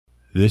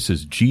This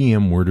is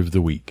GM Word of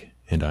the Week,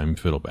 and I'm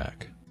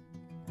Fiddleback.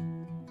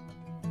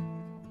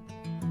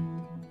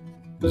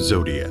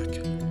 Zodiac.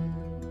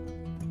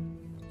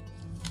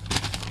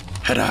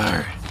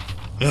 Hadar!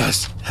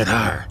 Yes,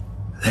 Hadar!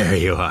 There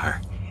you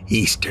are.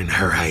 Eastern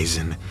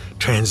horizon,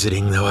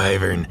 transiting the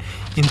Wyvern.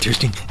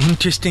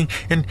 Interesting,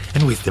 and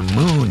with the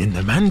moon in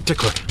the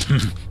manticore.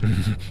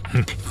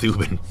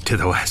 Thuban to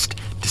the west,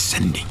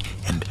 descending,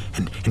 and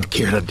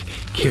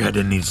Kirad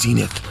in the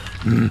zenith.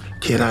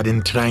 Kirad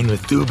in trine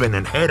with Thuban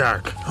and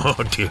Hadar.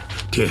 Oh,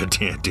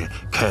 dear,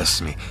 curse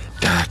me.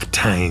 Dark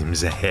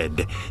times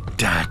ahead,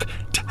 dark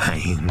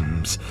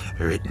times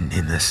written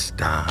in the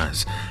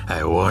stars.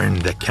 I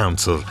warned the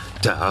council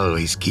to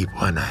always keep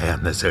one eye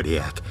on the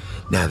Zodiac.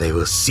 Now they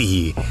will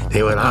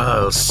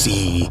all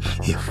see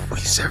if we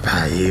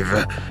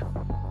survive.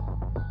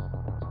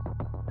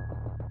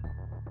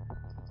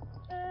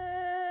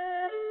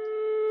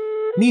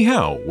 Ni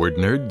hao, word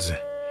nerds,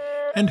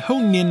 and ho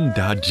nin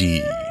da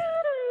ji.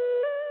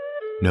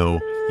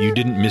 No, you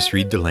didn't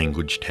misread the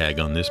language tag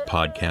on this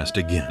podcast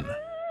again.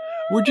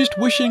 We're just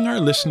wishing our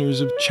listeners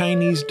of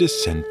Chinese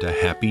descent a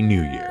Happy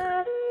New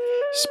Year.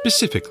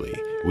 Specifically,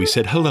 we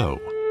said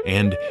hello,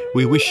 and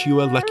we wish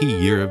you a lucky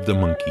year of the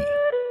monkey.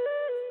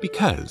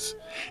 Because,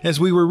 as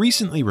we were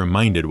recently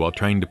reminded while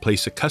trying to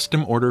place a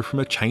custom order from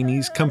a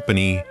Chinese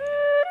company,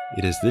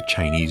 it is the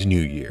Chinese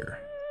New Year.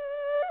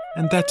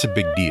 And that's a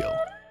big deal,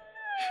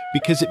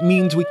 because it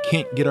means we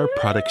can't get our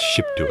products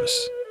shipped to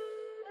us.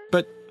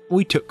 But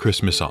we took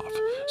Christmas off,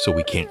 so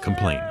we can't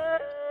complain.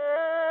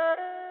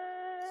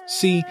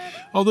 See,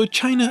 although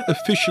China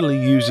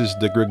officially uses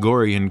the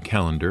Gregorian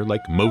calendar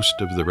like most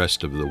of the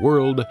rest of the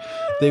world,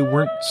 they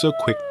weren't so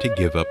quick to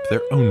give up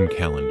their own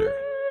calendar.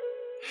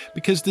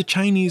 Because the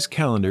Chinese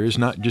calendar is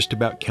not just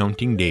about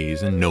counting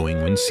days and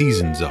knowing when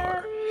seasons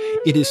are.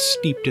 It is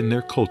steeped in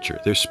their culture,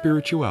 their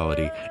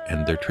spirituality,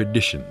 and their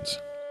traditions.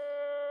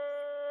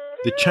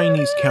 The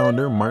Chinese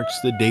calendar marks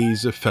the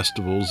days of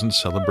festivals and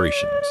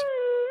celebrations.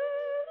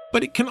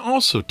 But it can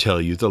also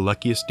tell you the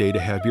luckiest day to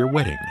have your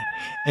wedding,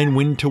 and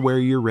when to wear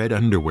your red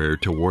underwear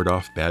to ward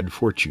off bad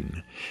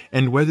fortune,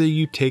 and whether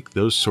you take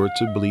those sorts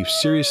of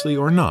beliefs seriously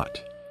or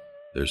not.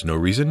 There's no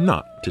reason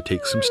not to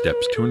take some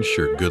steps to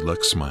ensure good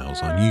luck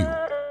smiles on you.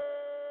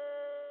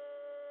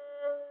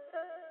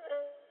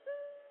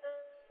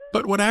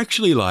 But what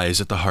actually lies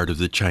at the heart of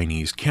the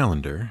Chinese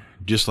calendar,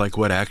 just like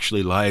what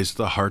actually lies at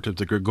the heart of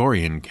the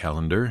Gregorian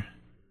calendar,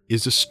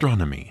 is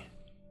astronomy.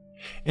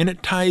 And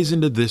it ties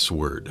into this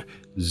word,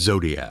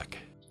 zodiac.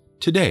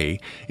 Today,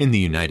 in the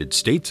United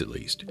States at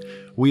least,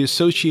 we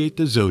associate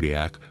the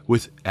zodiac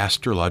with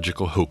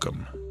astrological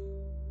hokum.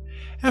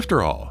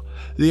 After all,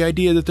 the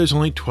idea that there's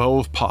only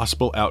 12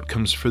 possible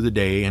outcomes for the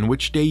day and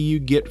which day you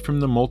get from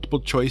the multiple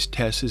choice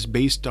test is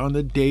based on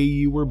the day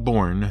you were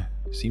born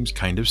seems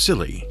kind of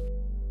silly.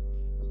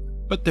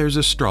 But there's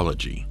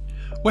astrology.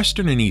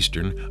 Western and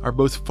Eastern are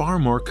both far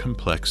more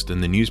complex than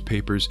the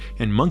newspapers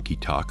and monkey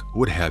talk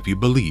would have you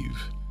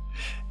believe.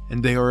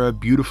 And they are a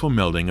beautiful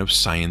melding of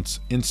science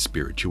and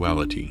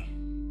spirituality.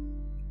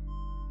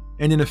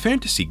 And in a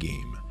fantasy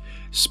game,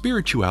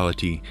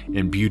 spirituality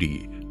and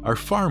beauty are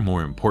far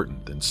more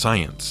important than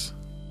science.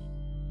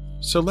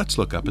 So let's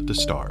look up at the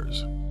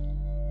stars.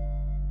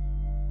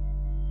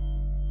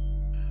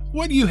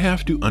 What you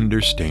have to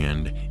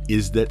understand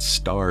is that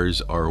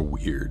stars are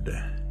weird.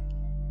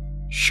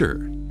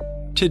 Sure,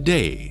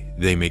 today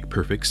they make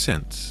perfect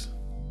sense.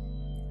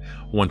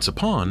 Once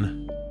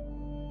upon,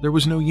 there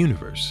was no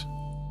universe.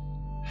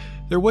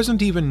 There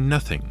wasn't even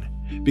nothing,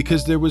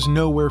 because there was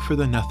nowhere for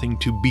the nothing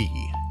to be.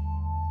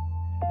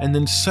 And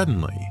then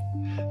suddenly,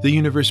 the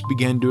universe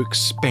began to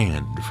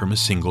expand from a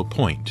single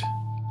point.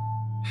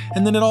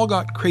 And then it all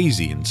got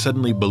crazy and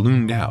suddenly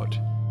ballooned out.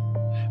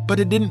 But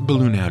it didn't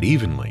balloon out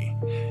evenly.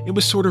 It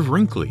was sort of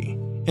wrinkly,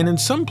 and in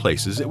some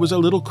places it was a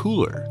little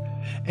cooler,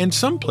 and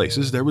some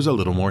places there was a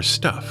little more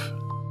stuff.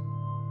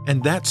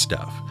 And that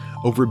stuff,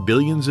 over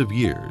billions of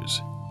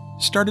years,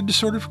 started to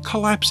sort of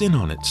collapse in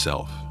on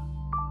itself.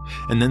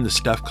 And then the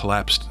stuff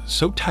collapsed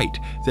so tight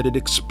that it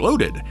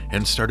exploded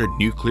and started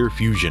nuclear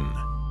fusion.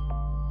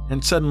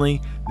 And suddenly,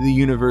 the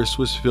universe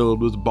was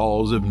filled with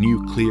balls of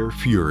nuclear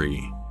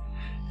fury.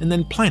 And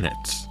then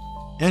planets.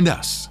 And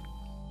us.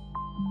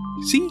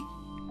 See?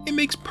 It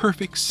makes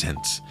perfect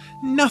sense.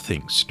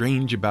 Nothing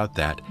strange about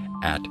that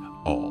at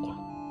all.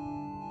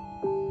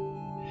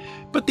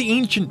 But the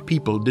ancient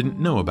people didn't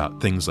know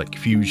about things like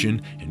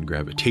fusion and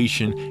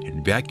gravitation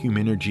and vacuum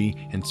energy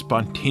and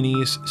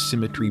spontaneous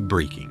symmetry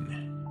breaking.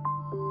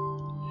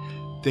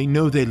 They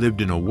know they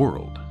lived in a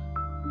world.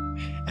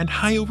 And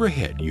high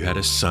overhead you had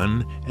a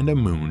sun and a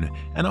moon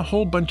and a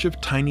whole bunch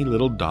of tiny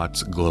little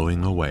dots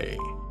glowing away.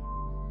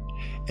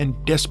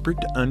 And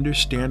desperate to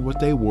understand what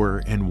they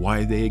were and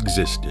why they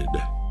existed,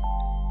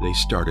 they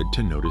started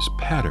to notice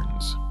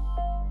patterns.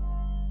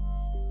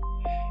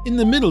 In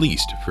the Middle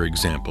East, for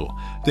example,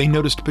 they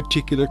noticed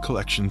particular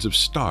collections of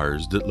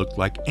stars that looked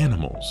like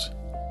animals,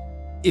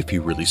 if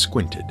you really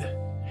squinted.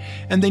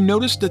 And they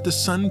noticed that the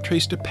sun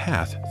traced a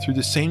path through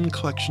the same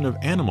collection of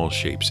animal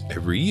shapes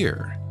every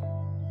year.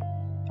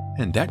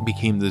 and that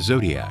became the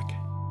zodiac,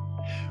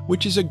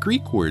 which is a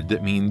Greek word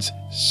that means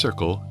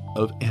circle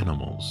of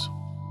animals.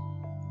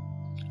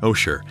 Oh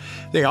sure,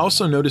 they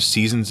also noticed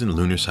seasons and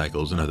lunar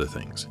cycles and other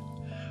things.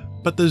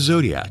 But the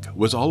zodiac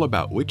was all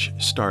about which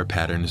star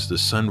patterns the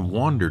sun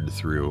wandered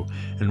through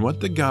and what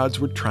the gods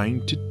were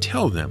trying to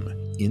tell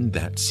them in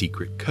that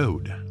secret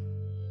code.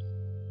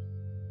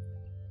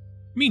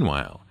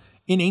 Meanwhile,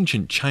 in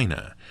ancient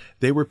China,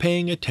 they were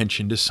paying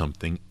attention to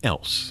something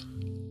else.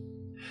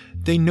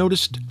 They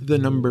noticed the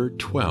number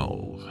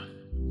 12.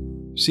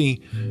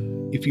 See,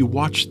 if you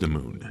watch the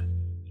moon,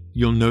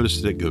 you'll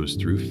notice that it goes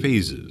through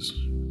phases,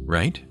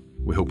 right?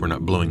 We hope we're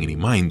not blowing any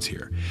minds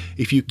here.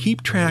 If you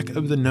keep track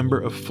of the number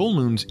of full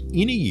moons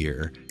in a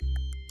year,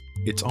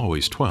 it's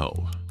always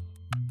 12.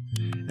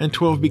 And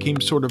 12 became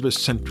sort of a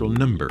central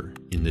number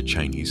in the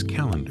Chinese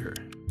calendar.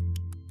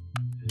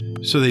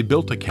 So they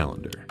built a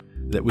calendar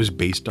that was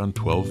based on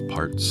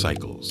 12-part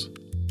cycles.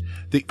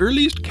 The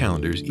earliest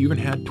calendars even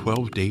had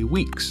 12-day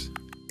weeks.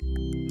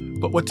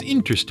 But what's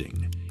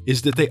interesting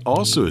is that they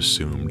also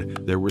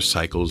assumed there were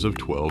cycles of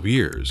 12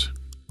 years.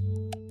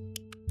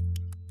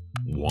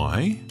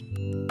 Why?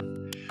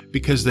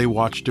 Because they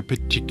watched a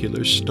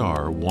particular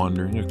star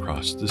wandering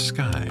across the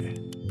sky.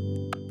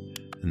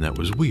 And that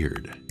was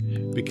weird,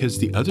 because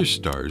the other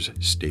stars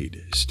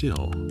stayed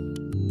still.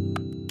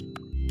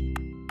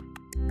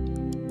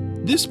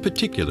 This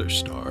particular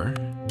star,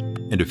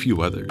 and a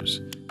few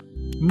others,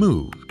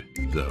 moved,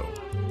 though.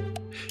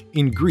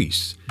 In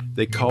Greece,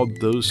 they called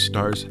those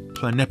stars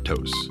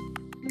planetos,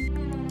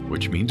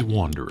 which means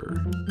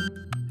wanderer.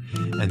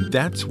 And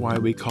that's why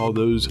we call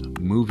those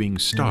moving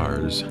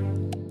stars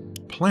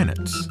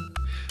planets.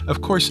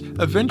 Of course,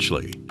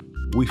 eventually,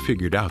 we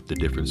figured out the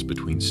difference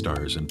between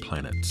stars and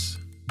planets.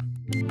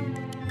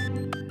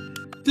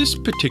 This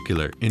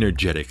particular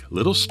energetic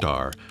little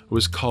star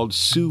was called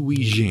Sui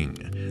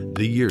Jing,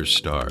 the year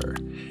star,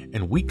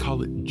 and we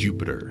call it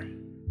Jupiter.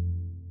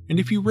 And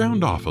if you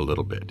round off a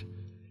little bit,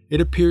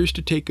 it appears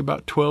to take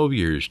about 12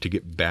 years to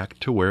get back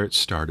to where it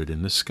started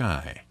in the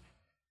sky.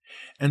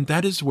 And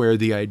that is where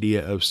the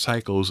idea of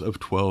cycles of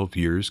 12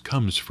 years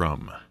comes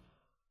from.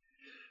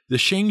 The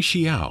Sheng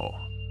Xiao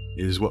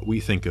is what we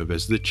think of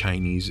as the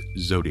Chinese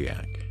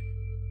zodiac.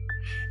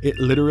 It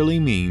literally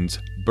means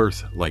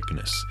birth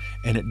likeness,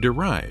 and it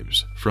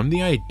derives from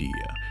the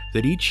idea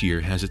that each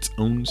year has its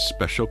own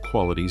special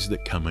qualities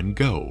that come and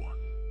go.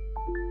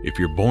 If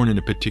you're born in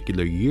a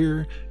particular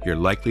year, you're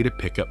likely to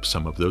pick up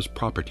some of those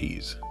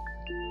properties.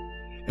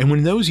 And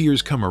when those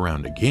years come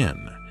around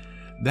again,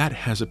 that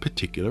has a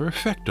particular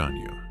effect on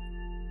you.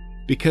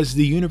 Because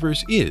the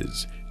universe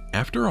is,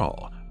 after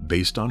all,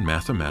 based on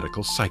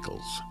mathematical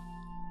cycles.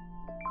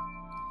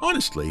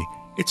 Honestly,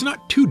 it's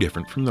not too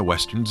different from the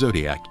Western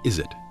zodiac, is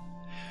it?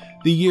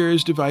 The year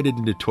is divided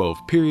into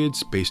 12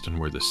 periods based on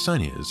where the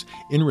sun is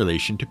in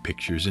relation to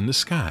pictures in the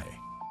sky.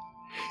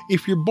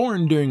 If you're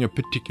born during a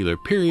particular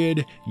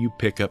period, you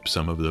pick up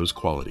some of those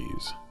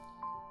qualities.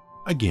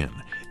 Again,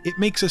 it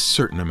makes a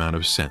certain amount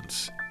of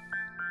sense.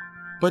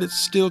 But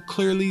it's still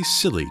clearly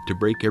silly to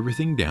break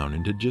everything down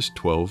into just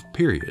 12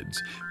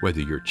 periods, whether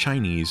you're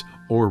Chinese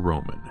or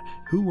Roman,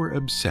 who were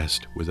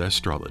obsessed with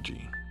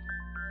astrology.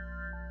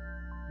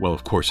 Well,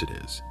 of course it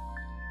is.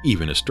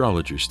 Even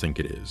astrologers think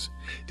it is,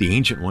 the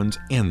ancient ones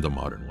and the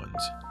modern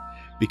ones,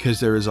 because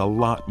there is a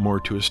lot more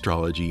to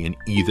astrology in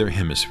either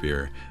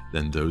hemisphere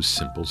than those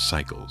simple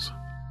cycles.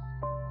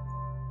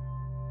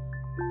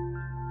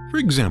 For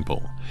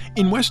example,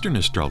 in Western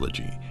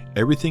astrology,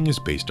 everything is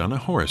based on a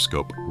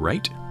horoscope,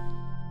 right?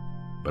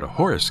 But a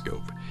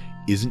horoscope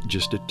isn't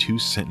just a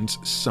 2-sentence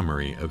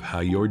summary of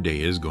how your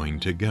day is going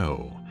to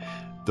go.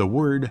 The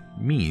word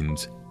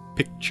means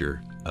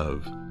picture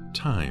of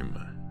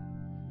time.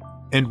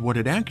 And what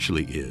it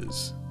actually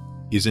is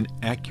an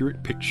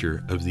accurate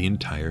picture of the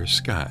entire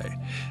sky,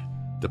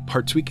 the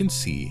parts we can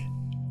see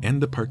and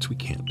the parts we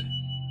can't,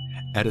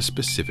 at a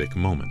specific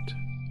moment.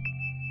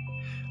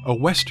 A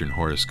Western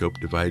horoscope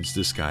divides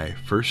the sky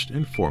first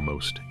and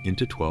foremost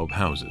into 12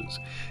 houses,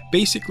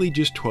 basically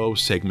just 12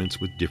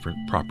 segments with different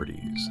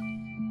properties.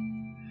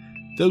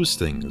 Those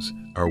things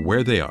are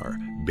where they are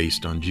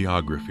based on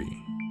geography: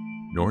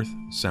 north,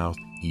 south,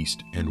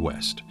 east, and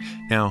west.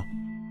 Now,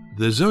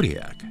 the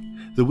zodiac,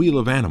 the wheel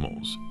of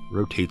animals,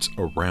 rotates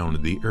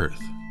around the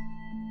earth.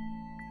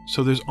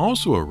 So there's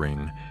also a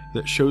ring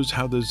that shows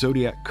how the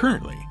zodiac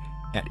currently,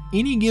 at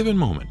any given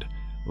moment,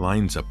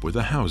 lines up with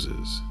the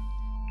houses.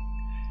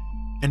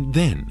 And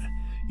then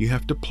you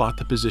have to plot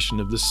the position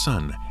of the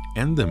sun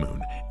and the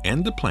moon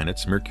and the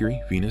planets,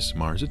 Mercury, Venus,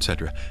 Mars,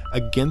 etc.,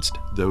 against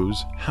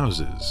those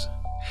houses.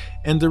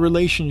 And the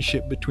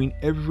relationship between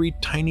every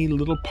tiny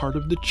little part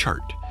of the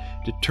chart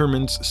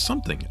determines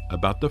something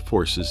about the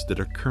forces that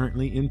are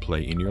currently in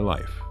play in your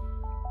life.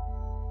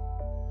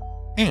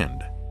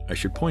 And, I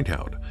should point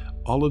out,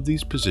 all of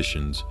these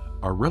positions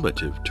are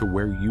relative to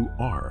where you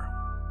are.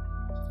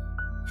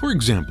 For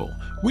example,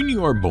 when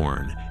you are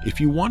born, if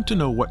you want to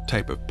know what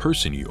type of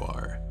person you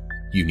are,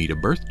 you need a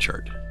birth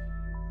chart.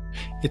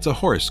 It's a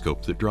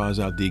horoscope that draws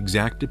out the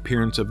exact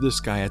appearance of the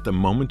sky at the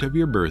moment of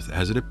your birth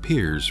as it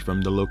appears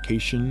from the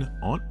location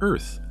on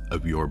Earth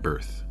of your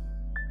birth.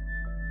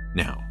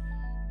 Now,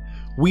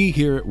 we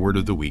here at Word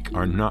of the Week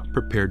are not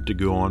prepared to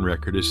go on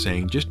record as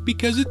saying just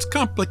because it's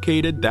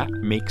complicated, that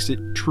makes it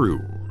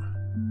true.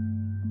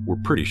 We're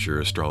pretty sure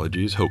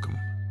astrology is hokum,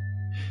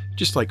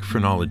 just like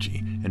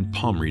phrenology and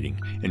palm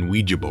reading and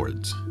Ouija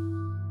boards.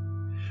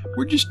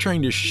 We're just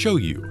trying to show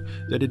you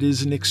that it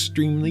is an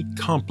extremely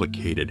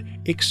complicated,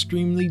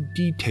 extremely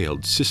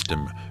detailed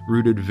system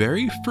rooted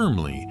very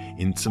firmly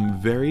in some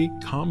very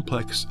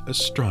complex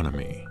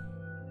astronomy,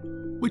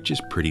 which is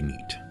pretty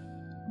neat.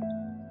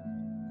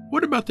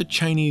 What about the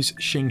Chinese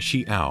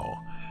Shengxiao?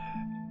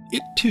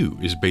 It too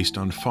is based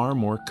on far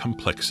more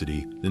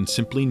complexity than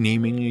simply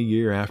naming a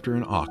year after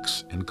an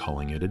ox and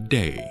calling it a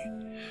day.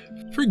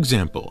 For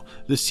example,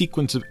 the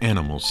sequence of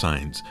animal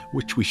signs,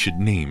 which we should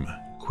name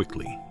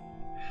quickly.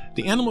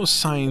 The animal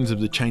signs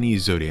of the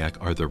Chinese zodiac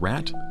are the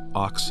rat,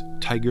 ox,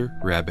 tiger,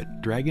 rabbit,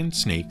 dragon,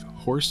 snake,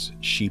 horse,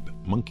 sheep,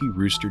 monkey,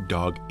 rooster,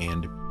 dog,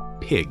 and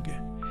pig.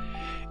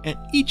 And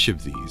each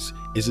of these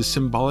is a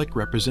symbolic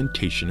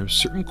representation of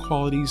certain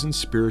qualities and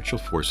spiritual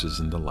forces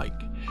and the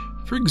like.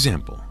 For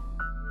example,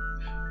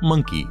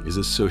 monkey is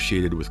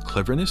associated with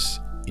cleverness,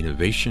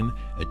 innovation,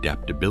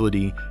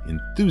 adaptability,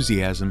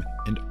 enthusiasm,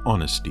 and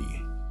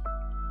honesty.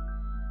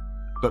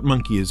 But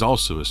monkey is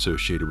also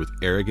associated with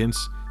arrogance,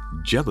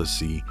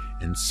 jealousy,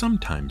 and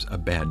sometimes a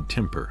bad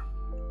temper.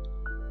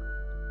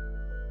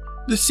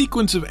 The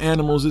sequence of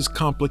animals is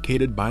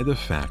complicated by the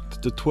fact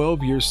that the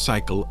 12-year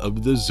cycle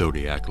of the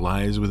zodiac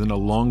lies within a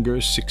longer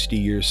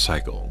 60-year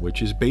cycle,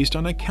 which is based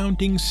on a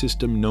counting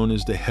system known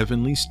as the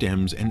heavenly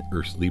stems and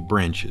earthly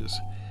branches.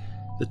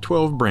 The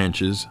 12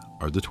 branches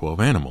are the 12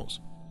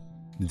 animals.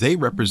 They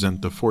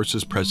represent the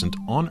forces present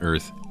on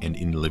earth and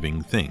in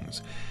living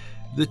things.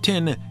 The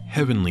 10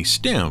 heavenly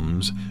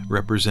stems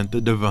represent the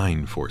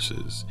divine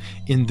forces,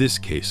 in this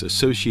case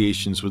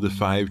associations with the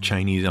 5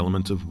 Chinese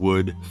elements of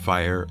wood,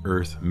 fire,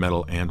 earth,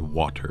 metal, and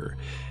water,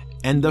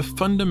 and the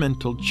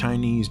fundamental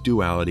Chinese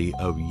duality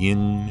of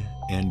yin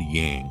and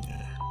yang.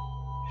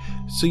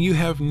 So you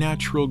have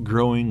natural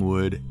growing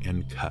wood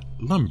and cut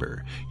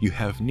lumber. You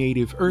have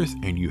native earth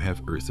and you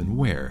have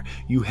earthenware.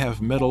 You have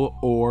metal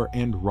ore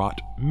and wrought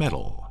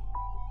metal.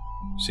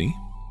 See?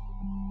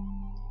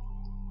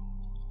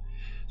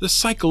 The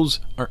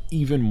cycles are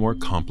even more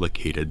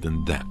complicated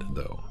than that,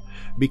 though,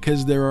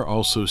 because there are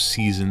also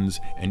seasons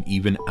and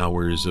even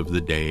hours of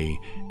the day,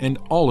 and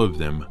all of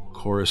them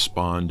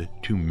correspond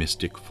to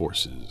mystic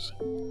forces.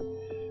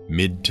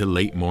 Mid to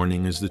late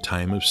morning is the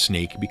time of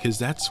snake because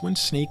that's when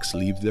snakes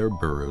leave their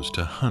burrows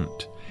to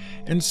hunt,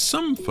 and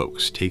some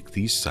folks take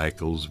these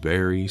cycles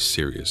very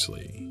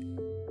seriously.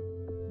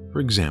 For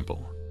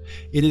example,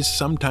 it is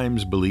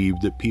sometimes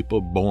believed that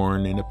people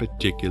born in a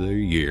particular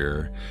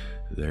year,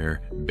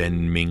 their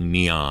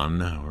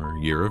Benmingnian, or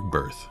year of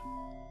birth,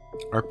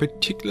 are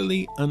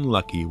particularly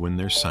unlucky when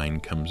their sign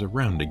comes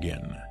around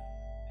again.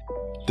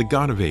 The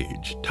god of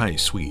age, Tai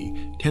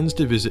Sui, tends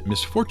to visit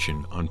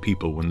misfortune on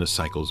people when the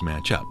cycles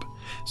match up,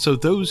 so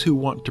those who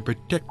want to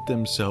protect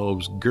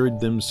themselves gird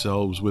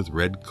themselves with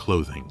red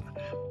clothing,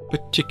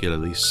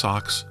 particularly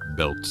socks,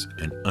 belts,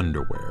 and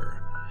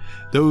underwear.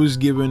 Those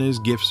given as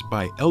gifts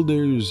by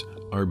elders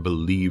are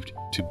believed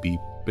to be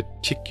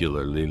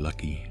particularly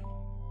lucky.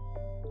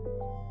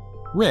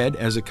 Red,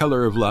 as a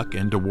color of luck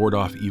and to ward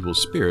off evil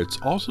spirits,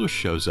 also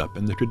shows up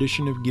in the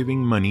tradition of giving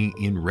money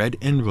in red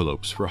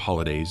envelopes for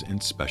holidays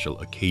and special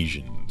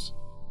occasions.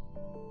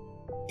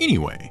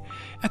 Anyway,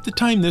 at the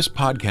time this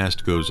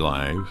podcast goes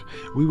live,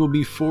 we will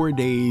be 4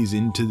 days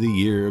into the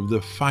year of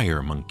the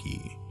fire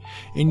monkey,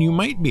 and you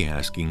might be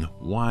asking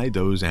why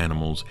those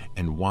animals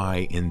and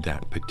why in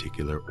that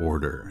particular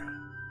order.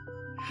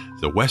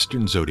 The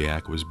Western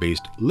zodiac was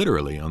based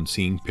literally on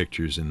seeing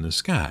pictures in the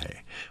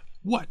sky.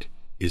 What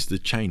is the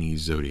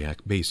Chinese zodiac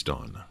based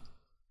on?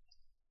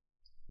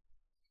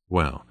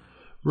 Well,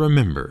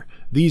 remember,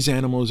 these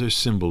animals are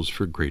symbols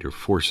for greater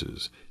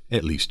forces,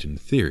 at least in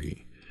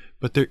theory,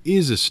 but there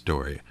is a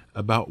story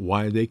about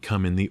why they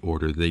come in the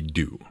order they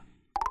do.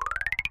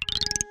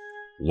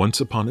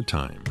 Once upon a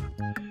time,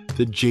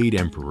 the Jade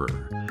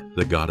Emperor,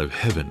 the god of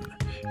heaven,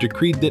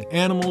 decreed that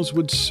animals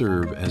would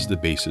serve as the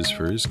basis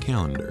for his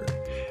calendar,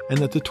 and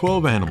that the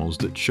 12 animals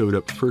that showed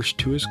up first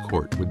to his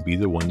court would be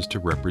the ones to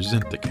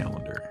represent the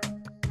calendar.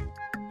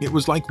 It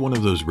was like one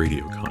of those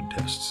radio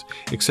contests,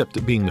 except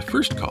that being the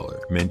first caller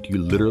meant you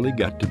literally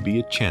got to be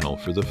a channel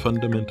for the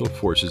fundamental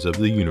forces of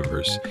the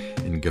universe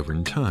and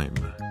govern time.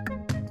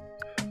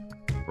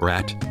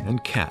 Rat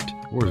and Cat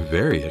were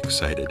very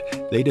excited.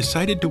 They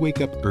decided to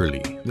wake up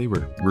early, they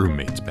were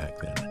roommates back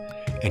then,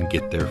 and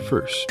get there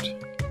first.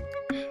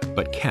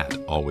 But Cat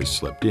always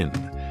slept in,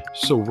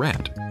 so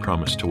Rat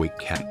promised to wake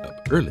Cat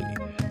up early.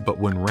 But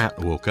when Rat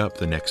woke up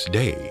the next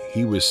day,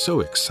 he was so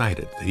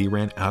excited that he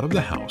ran out of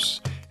the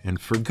house and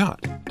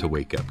forgot to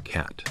wake up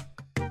Cat.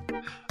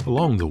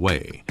 Along the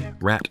way,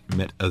 Rat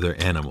met other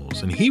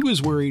animals, and he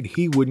was worried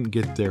he wouldn't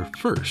get there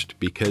first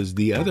because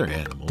the other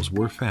animals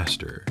were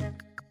faster.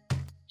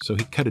 so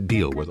he cut a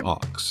deal with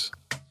Ox.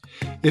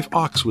 If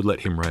Ox would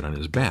let him ride on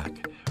his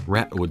back,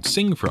 Rat would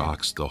sing for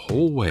Ox the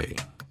whole way.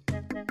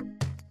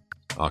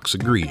 Ox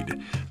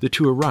agreed. The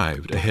two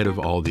arrived ahead of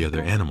all the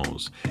other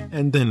animals,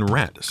 and then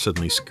Rat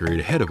suddenly scurried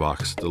ahead of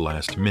Ox at the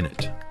last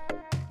minute.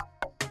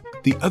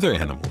 The other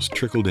animals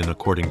trickled in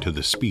according to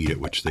the speed at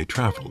which they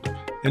traveled,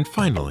 and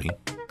finally,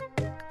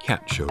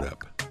 Cat showed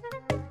up.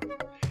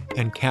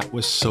 And Cat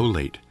was so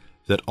late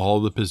that all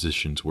the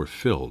positions were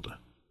filled.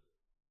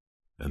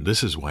 And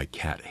this is why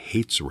Cat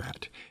hates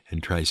Rat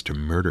and tries to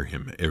murder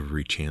him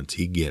every chance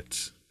he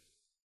gets.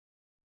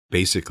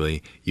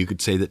 Basically, you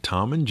could say that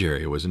Tom and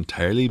Jerry was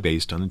entirely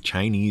based on the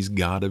Chinese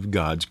god of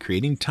gods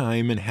creating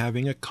time and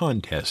having a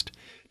contest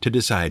to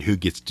decide who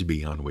gets to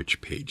be on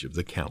which page of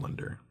the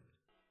calendar.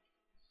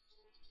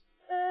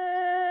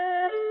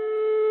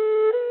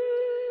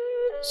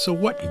 So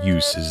what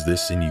use is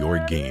this in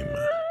your game?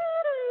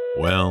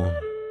 Well,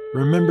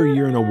 remember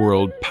you're in a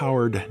world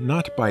powered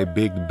not by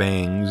big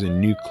bangs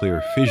and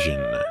nuclear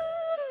fission,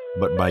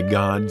 but by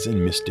gods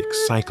and mystic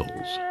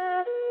cycles.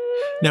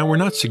 Now, we're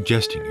not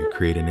suggesting you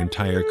create an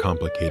entire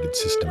complicated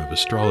system of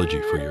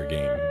astrology for your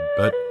game,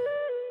 but,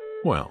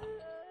 well,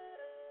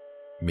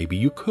 maybe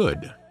you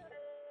could,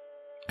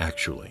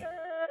 actually.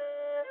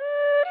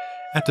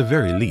 At the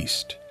very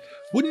least,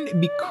 wouldn't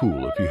it be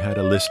cool if you had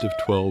a list of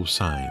 12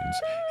 signs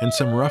and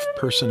some rough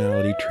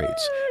personality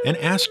traits and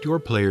asked your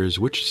players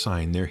which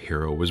sign their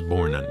hero was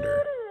born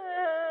under?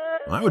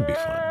 Well, that would be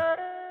fun.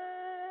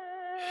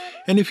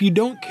 And if you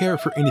don't care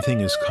for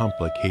anything as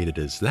complicated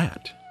as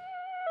that,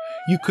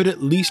 you could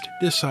at least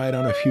decide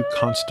on a few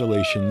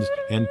constellations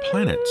and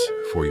planets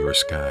for your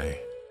sky.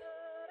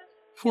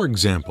 For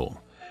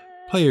example,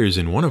 players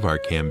in one of our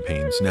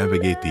campaigns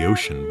navigate the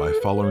ocean by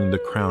following the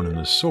crown and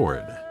the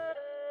sword.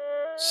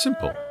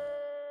 Simple,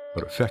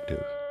 but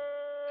effective.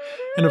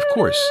 And of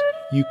course,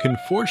 you can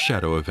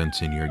foreshadow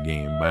events in your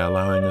game by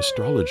allowing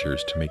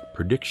astrologers to make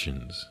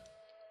predictions.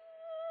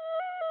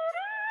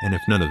 And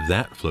if none of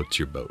that floats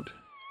your boat,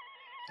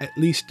 at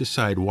least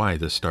decide why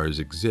the stars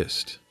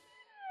exist.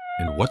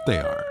 And what they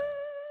are,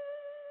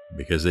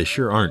 because they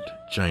sure aren't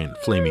giant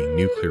flaming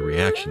nuclear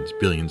reactions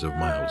billions of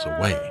miles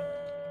away.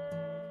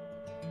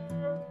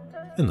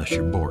 Unless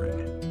you're boring.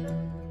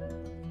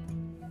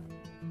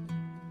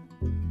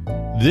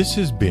 This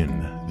has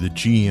been the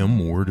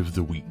GM Word of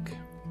the Week.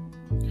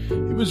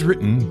 It was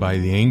written by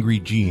the Angry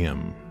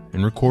GM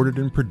and recorded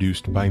and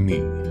produced by me,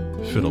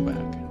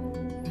 Fiddleback.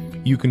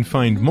 You can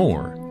find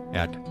more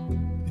at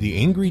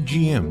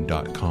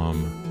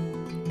theangrygm.com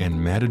and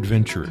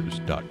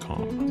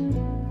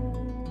madadventurers.com.